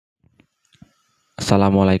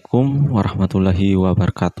Assalamualaikum warahmatullahi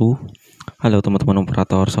wabarakatuh. Halo teman-teman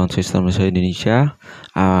operator sound system Indonesia,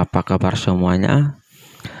 apa kabar semuanya?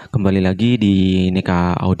 Kembali lagi di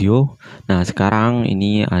Neka Audio. Nah, sekarang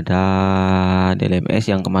ini ada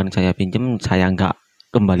DLMS yang kemarin saya pinjem, saya nggak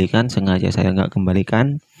kembalikan, sengaja saya nggak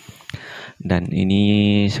kembalikan. Dan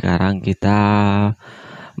ini sekarang kita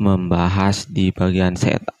membahas di bagian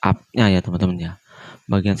setup-nya ya teman-teman ya.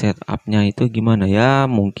 Bagian setupnya itu gimana ya,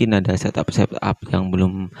 mungkin ada setup yang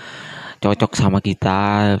belum cocok sama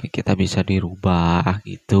kita bisa dirubah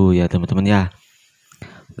gitu ya teman-teman ya.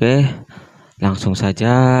 Oke, langsung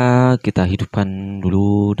saja kita hidupkan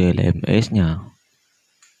dulu DLMS-nya.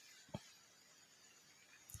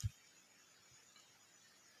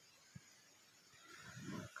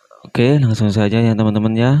 Oke, langsung saja ya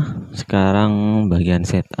teman-teman ya. Sekarang bagian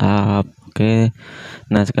setup. Oke,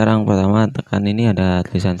 nah sekarang pertama tekan ini ada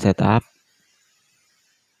tulisan setup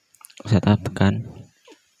tekan.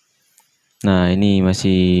 Nah, ini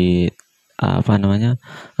masih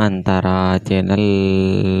antara channel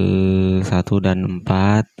 1 dan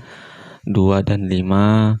 4, 2 dan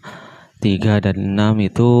 5, 3 dan 6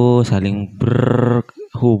 itu saling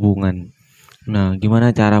berhubungan. Nah,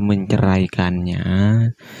 gimana cara menceraikannya?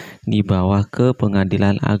 Di bawah ke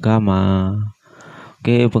pengadilan agama.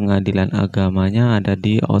 Oke, pengadilan agamanya ada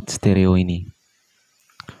di out stereo ini.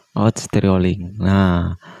 Out stereo link.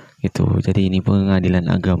 Nah, itu. Jadi ini pengadilan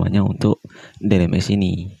agamanya untuk DLMS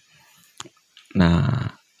ini.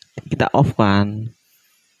 Nah, kita off kan.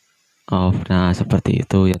 Off. Nah, seperti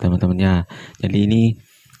itu ya teman-teman ya. Jadi ini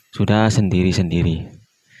sudah sendiri-sendiri.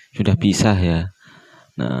 Sudah pisah ya.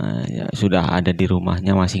 Nah, ya sudah ada di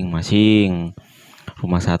rumahnya masing-masing.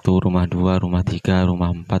 Rumah 1, rumah 2, rumah 3, rumah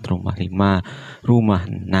 4, rumah 5, rumah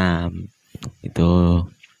 6. Itu.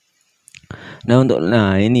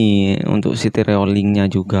 Nah, ini untuk stereo link-nya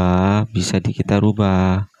juga bisa kita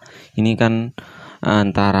rubah. Ini kan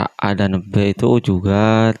antara A dan B itu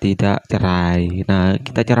juga tidak cerai. Nah,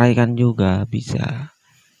 kita ceraikan juga bisa.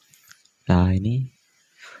 Nah, ini.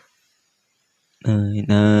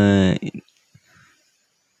 Nah,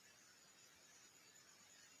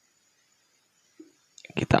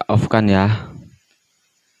 kita off kan ya.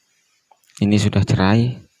 Ini sudah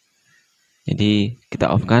cerai. Jadi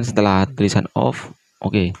kita off kan setelah tulisan off.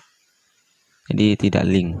 Oke. Jadi tidak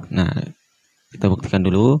link. Nah, kita buktikan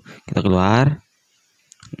dulu. Kita keluar.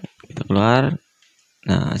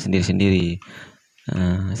 Nah, sendiri-sendiri.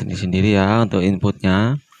 Nah, sendiri-sendiri ya untuk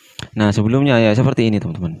inputnya. Nah, sebelumnya ya seperti ini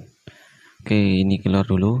teman-teman. Oke, ini keluar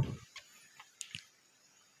dulu.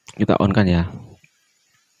 Kita on kan ya.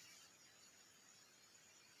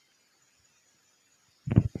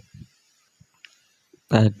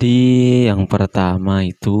 Tadi yang pertama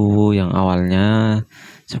itu yang awalnya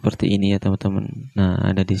seperti ini ya teman-teman. Nah,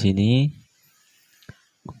 ada di sini.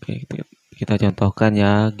 Oke, kita contohkan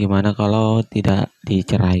ya gimana kalau tidak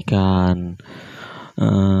diceraikan.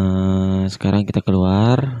 Sekarang kita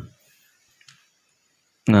keluar.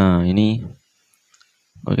 Nah, ini.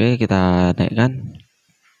 Oke, kita naikkan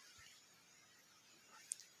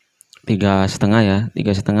 3,5 ya,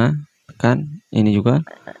 3,5 kan ini juga.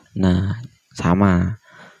 Nah, sama.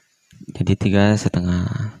 Jadi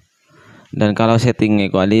 3,5. Dan kalau setting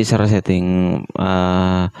equalizer, setting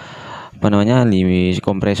limit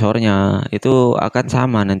kompresornya itu akan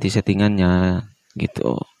sama nanti settingannya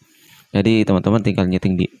gitu. Jadi teman-teman tinggal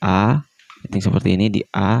nyeting di A, nyeting seperti ini di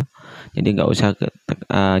A. Jadi nggak usah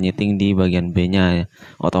nyeting di bagian B-nya,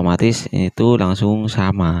 otomatis itu langsung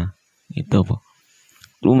sama gitu.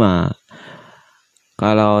 Cuma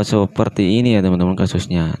kalau seperti ini ya teman-teman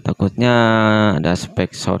kasusnya, takutnya ada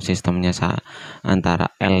spek sound systemnya antara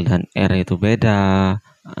L dan R itu beda.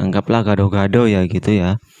 Anggaplah gado-gado ya gitu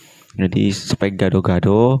ya. Jadi spek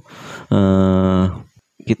gado-gado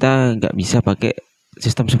kita nggak bisa pakai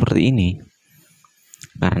sistem seperti ini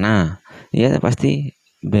karena ya pasti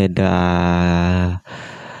beda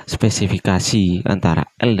spesifikasi antara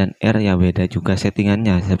L dan R ya, beda juga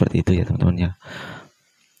settingannya seperti itu ya teman-teman ya.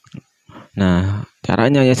 Nah,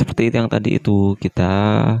 caranya ya seperti itu yang tadi itu, kita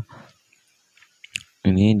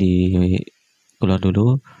ini di keluar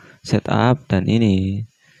dulu setup dan ini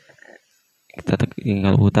kita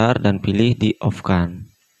tinggal putar dan pilih di off kan.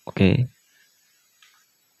 Oke.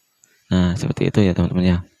 Nah, seperti itu ya teman-teman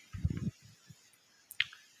ya.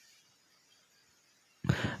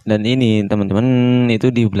 Dan ini teman-teman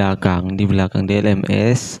itu di belakang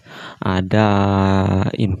DLMS ada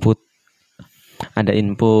input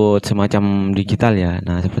semacam digital ya.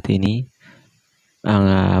 Nah, seperti ini.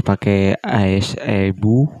 Pakai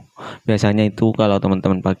ASEBU. Biasanya itu kalau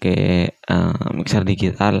teman-teman pakai mixer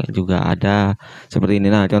digital juga ada seperti ini.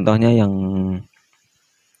 Nah, contohnya yang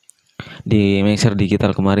di mixer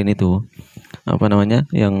digital kemarin itu apa namanya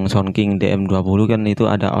yang Sound King DM20 kan itu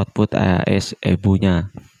ada output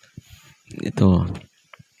ASEB-nya itu.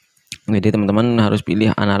 Jadi teman-teman harus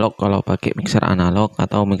pilih analog kalau pakai mixer analog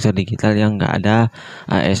atau mixer digital yang enggak ada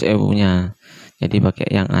ASEB-nya. Jadi pakai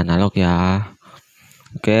yang analog ya.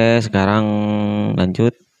 Oke, sekarang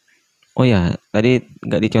lanjut. Oh ya, tadi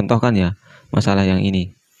nggak dicontohkan ya masalah yang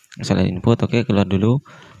ini. Masalah input, oke, keluar dulu.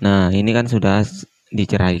 Nah, ini kan sudah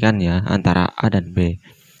diceraikan ya antara A dan B.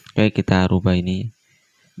 Oke, kita rubah ini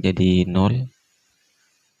jadi 0.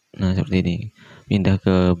 Nah, seperti ini. Pindah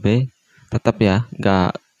ke B, tetap ya,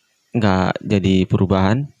 nggak jadi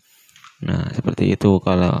perubahan. Nah, seperti itu.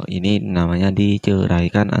 Kalau ini namanya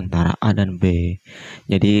diceraikan antara A dan B.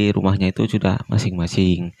 Jadi rumahnya itu sudah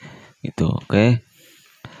masing-masing. Gitu, oke.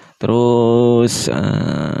 Terus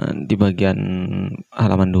di bagian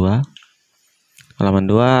halaman 2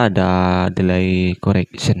 ada delay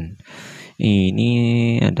correction. Ini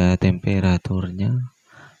ada temperaturnya.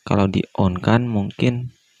 Kalau di on kan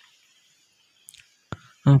mungkin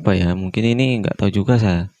apa ya? Mungkin ini nggak tahu juga,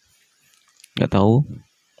 saya nggak tahu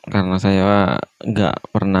karena saya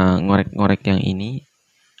nggak pernah ngorek-ngorek yang ini.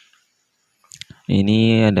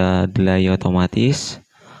 Ini ada delay otomatis,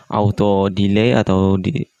 auto delay atau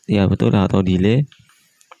ya betul, auto delay.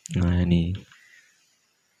 Nah, ini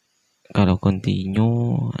kalau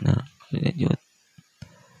continue, nah lanjut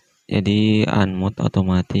jadi unmute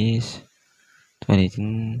otomatis.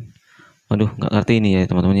 Waduh, nggak ngerti ini ya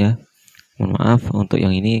teman-teman ya, mohon maaf untuk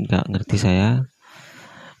yang ini nggak ngerti saya.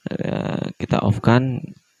 Kita off kan,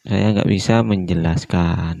 saya nggak bisa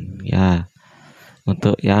menjelaskan ya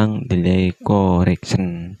untuk yang delay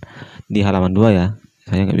correction di halaman 2 ya,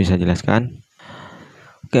 saya nggak bisa jelaskan.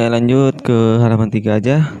 Oke, lanjut ke halaman 3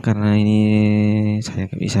 aja karena ini saya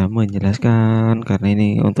nggak bisa menjelaskan karena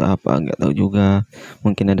ini untuk apa nggak tahu juga.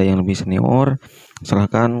 Mungkin ada yang lebih senior,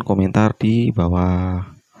 silahkan komentar di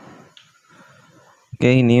bawah.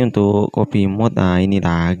 Oke, ini untuk copy mode. Nah, ini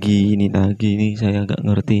lagi ini saya nggak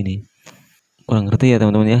ngerti nih, kurang ngerti ya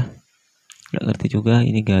teman-teman ya, nggak ngerti juga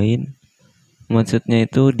ini gain maksudnya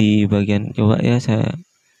itu di bagian, coba ya saya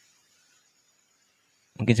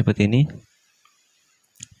mungkin seperti ini.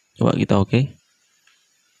 Coba kita oke.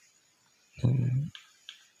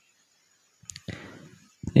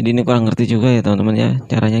 Jadi ini kurang ngerti juga ya teman-teman ya,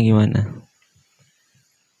 caranya gimana.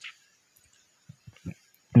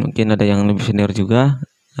 Mungkin ada yang lebih senior juga,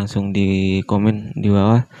 langsung di komen di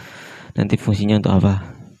bawah nanti fungsinya untuk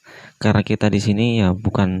apa. Karena kita di sini ya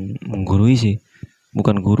bukan menggurui sih,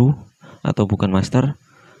 bukan guru atau bukan master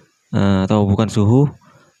atau bukan suhu.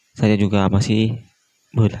 Saya juga masih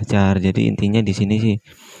belajar. Jadi intinya di sini sih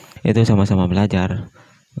itu sama-sama belajar.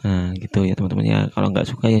 Nah, gitu ya teman-teman ya. Kalau nggak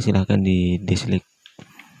suka ya silahkan di dislike.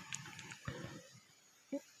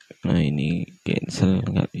 Nah, ini cancel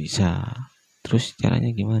nggak bisa. Terus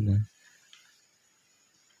caranya gimana?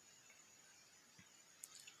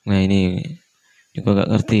 Nah, ini juga nggak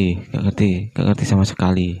ngerti sama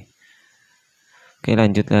sekali. Oke,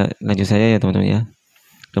 lanjut saya ya teman-teman ya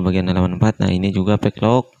ke bagian halaman 4. Nah, ini juga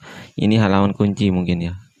backlog. Ini halaman kunci mungkin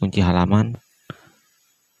ya, kunci halaman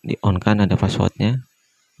di on kan ada passwordnya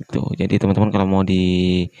itu. Jadi teman-teman kalau mau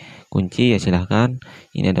dikunci ya silahkan,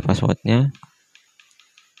 ini ada passwordnya.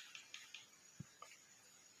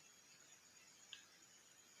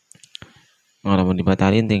 Kalau mau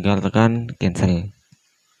dibatalin tinggal tekan cancel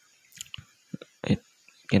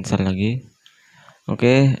lagi.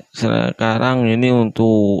 Oke, sekarang ini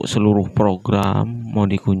untuk seluruh program mau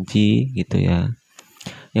dikunci gitu ya.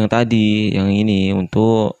 Yang tadi yang ini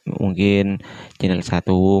untuk mungkin channel 1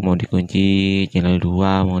 mau dikunci, channel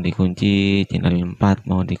 2 mau dikunci, channel 4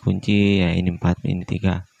 mau dikunci ya, ini 4 ini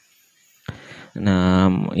 3. Nah,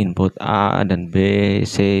 input A dan B,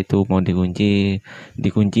 C itu mau dikunci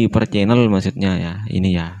per channel maksudnya ya. Ini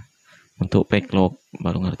ya untuk backlog,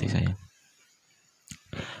 baru ngerti saya.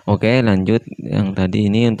 Oke, lanjut yang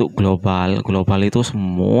tadi ini untuk global itu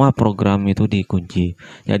semua program itu dikunci.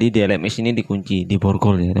 Jadi DLMS ini dikunci,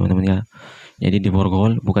 diborgol ya teman-teman ya. Jadi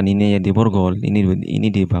diborgol, bukan ini ya diborgol, ini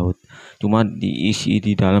dibaut. Cuma diisi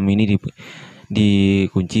di dalam ini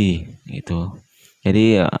dikunci gitu.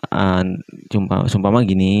 Jadi sumpama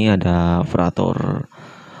gini, ada operator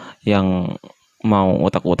yang mau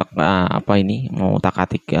otak-otak apa ini, mau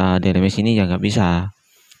otak-atik DLMS ini ya nggak bisa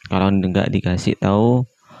kalau nggak dikasih tahu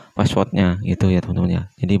passwordnya gitu ya teman-teman ya.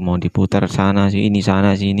 Jadi mau diputar sana sini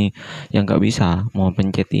yang nggak bisa, mau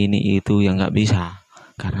pencet ini itu yang nggak bisa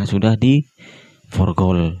karena sudah di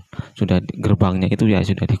forgol, sudah gerbangnya itu ya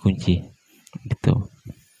sudah dikunci gitu.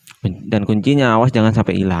 Dan kuncinya awas jangan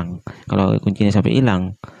sampai hilang. Kalau kuncinya sampai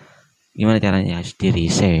hilang gimana caranya? Harus di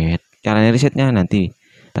reset caranya risetnya nanti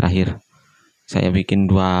terakhir. Saya bikin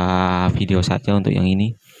 2 video saja untuk yang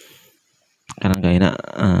ini karena gak enak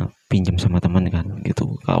pinjam sama teman kan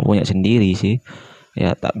gitu. Kalau punya sendiri sih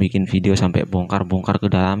ya tak bikin video sampai bongkar-bongkar ke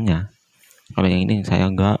dalamnya. Kalau yang ini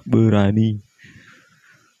saya nggak berani.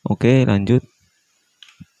 Oke, lanjut.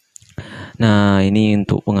 Nah, ini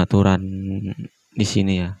untuk pengaturan di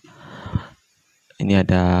sini ya. Ini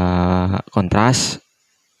ada kontras.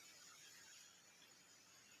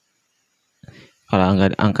 Kalau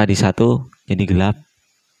angka di 1 jadi gelap.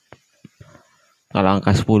 Kalau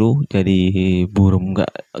angka 10 jadi buram,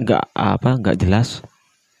 nggak jelas.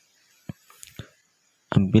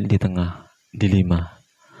 Ambil di tengah di 5.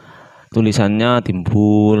 Tulisannya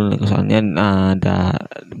timbul, soalnya ada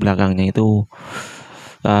belakangnya itu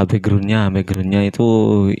backgroundnya itu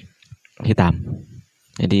hitam.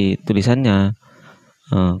 Jadi tulisannya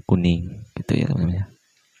kuning gitu ya teman-teman.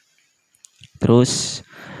 Terus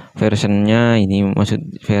versionnya ini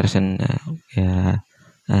maksud version ya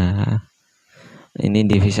ini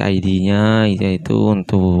device ID-nya yaitu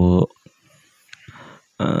untuk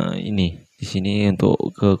ini di sini untuk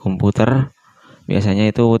ke komputer. Biasanya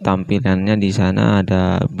itu tampilannya di sana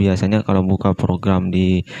ada, biasanya kalau buka program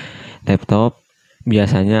di laptop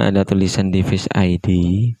biasanya ada tulisan device ID,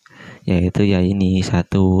 yaitu ya ini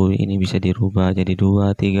 1, ini bisa dirubah jadi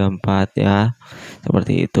 2, 3, 4 ya,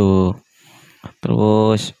 seperti itu.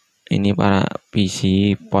 Terus ini para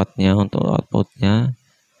PC portnya untuk outputnya.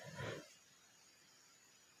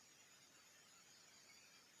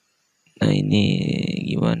 Nah ini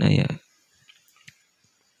gimana ya,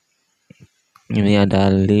 ini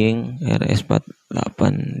ada link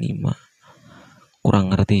RS485,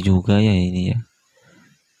 kurang ngerti juga ya ini ya.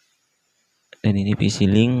 Dan ini PC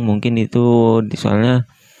link mungkin itu soalnya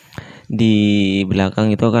di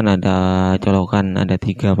belakang itu kan ada colokan, ada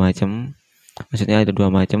 3 macam, maksudnya ada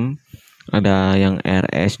 2 macam, ada yang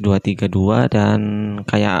RS232 dan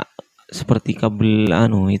kayak seperti kabel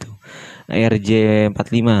itu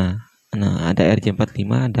RJ45. Nah ada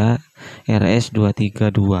RJ45, ada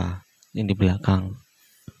RS232 yang di belakang.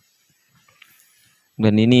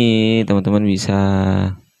 Dan ini teman-teman bisa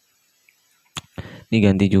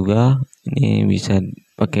diganti juga, ini bisa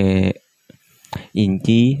pakai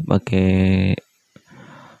inci, pakai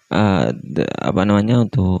apa namanya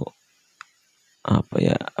untuk apa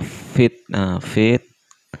ya, feet, feet,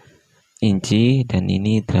 inci, dan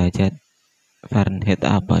ini derajat Fahrenheit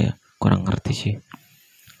apa ya, kurang ngerti sih.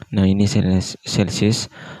 Nah ini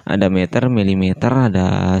Celsius, ada meter, milimeter,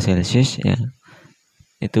 ada Celsius ya.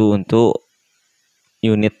 Itu untuk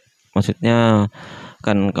unit, maksudnya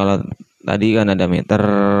kan kalau tadi kan ada meter,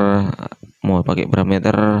 mau pakai berapa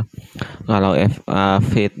meter. Kalau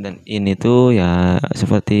feet dan ini tuh ya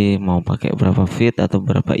seperti mau pakai berapa feet atau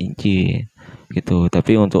berapa inci gitu.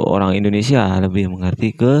 Tapi untuk orang Indonesia lebih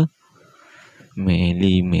mengerti ke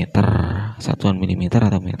milimeter, satuan milimeter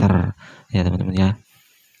atau meter ya teman-teman ya.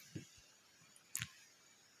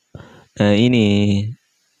 Nah ini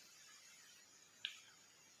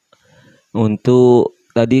untuk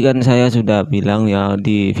tadi kan saya sudah bilang ya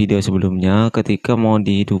di video sebelumnya, ketika mau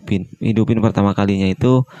dihidupin pertama kalinya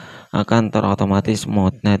itu akan terotomatis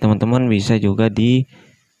mode. Nah teman-teman bisa juga di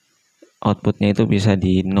outputnya itu bisa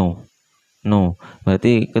di no,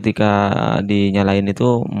 berarti ketika dinyalain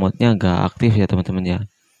itu modenya nggak aktif ya teman-teman ya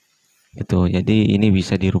gitu. Jadi ini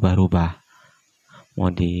bisa dirubah-rubah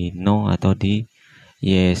mau di no atau di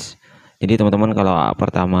yes. Jadi teman-teman kalau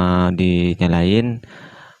pertama dinyalain,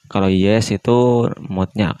 kalau yes itu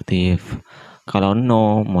modenya aktif, kalau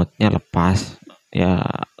no modenya lepas ya,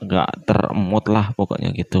 nggak teremot lah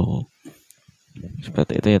pokoknya gitu.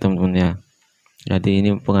 Seperti itu ya teman-teman ya. Jadi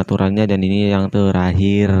ini pengaturannya, dan ini yang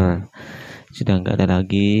terakhir, sudah nggak ada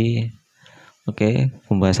lagi. Oke,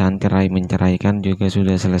 pembahasan cerai menceraikan juga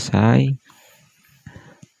sudah selesai.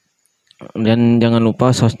 Dan jangan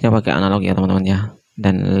lupa source-nya pakai analog ya teman-teman ya.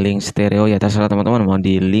 Dan link stereo ya terserah teman-teman mau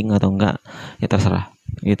di link atau enggak ya terserah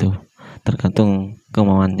gitu, tergantung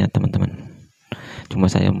kemauannya teman-teman. Cuma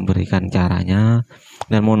saya memberikan caranya,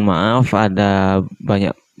 dan mohon maaf ada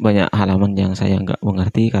banyak halaman yang saya nggak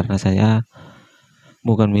mengerti karena saya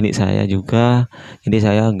bukan milik saya juga, jadi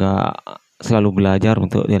saya nggak selalu belajar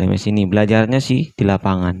untuk Dlms ini. Belajarnya sih di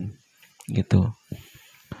lapangan gitu.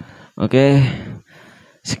 Oke,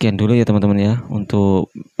 sekian dulu ya teman-teman ya untuk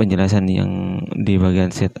penjelasan yang di bagian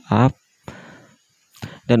setup.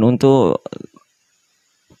 Dan untuk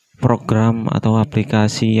program atau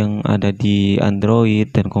aplikasi yang ada di Android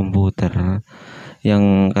dan komputer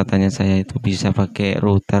yang katanya saya itu bisa pakai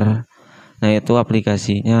router, nah itu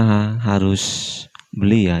aplikasinya harus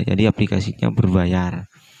beli ya, jadi aplikasinya berbayar.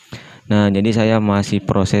 Nah, jadi saya masih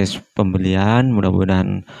proses pembelian,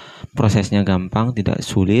 mudah-mudahan prosesnya gampang, tidak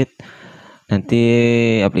sulit. Nanti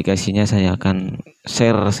aplikasinya saya akan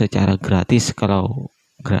share secara gratis kalau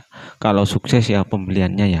sukses ya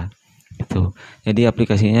pembeliannya ya. Gitu. Jadi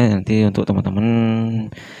aplikasinya nanti untuk teman-teman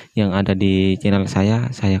yang ada di channel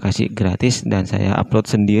saya kasih gratis dan saya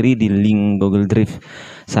upload sendiri di link Google Drive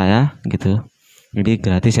saya gitu. Jadi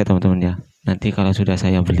gratis ya teman-teman ya. Nanti kalau sudah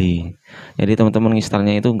saya beli, jadi teman-teman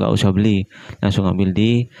installnya itu nggak usah beli, langsung ambil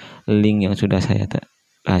di link yang sudah saya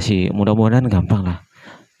kasih. Mudah-mudahan gampang lah,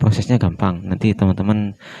 prosesnya gampang. Nanti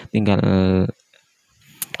teman-teman tinggal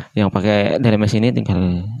yang pakai Dlms ini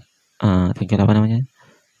tinggal apa namanya?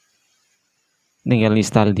 Tinggal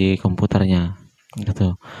install di komputernya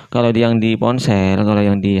gitu. Kalau yang di ponsel, kalau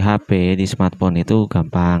yang di HP, di smartphone itu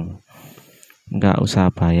gampang, nggak usah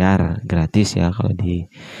bayar, gratis ya kalau di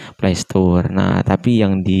Play Store. Nah, tapi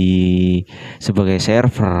yang di sebagai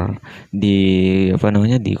server di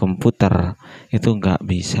di komputer itu nggak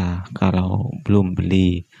bisa kalau belum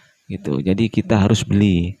beli gitu. Jadi kita harus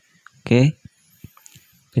beli. Oke.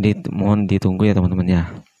 Jadi mohon ditunggu ya teman-teman ya.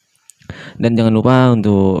 Dan jangan lupa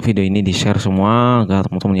untuk video ini di-share semua agar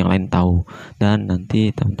teman-teman yang lain tahu. Dan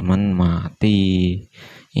nanti teman-teman mati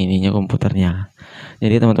ininya komputernya.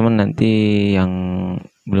 Jadi teman-teman nanti yang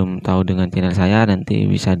belum tahu dengan channel saya nanti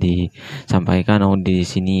bisa disampaikan di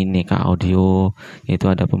sini Neka Audio, yaitu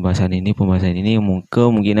ada pembahasan ini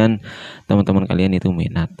kemungkinan teman-teman kalian itu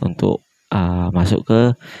minat untuk masuk ke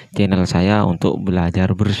channel saya untuk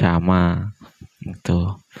belajar bersama.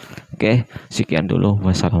 Itu. Oke, sekian dulu.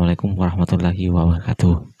 Wassalamualaikum warahmatullahi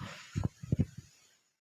wabarakatuh.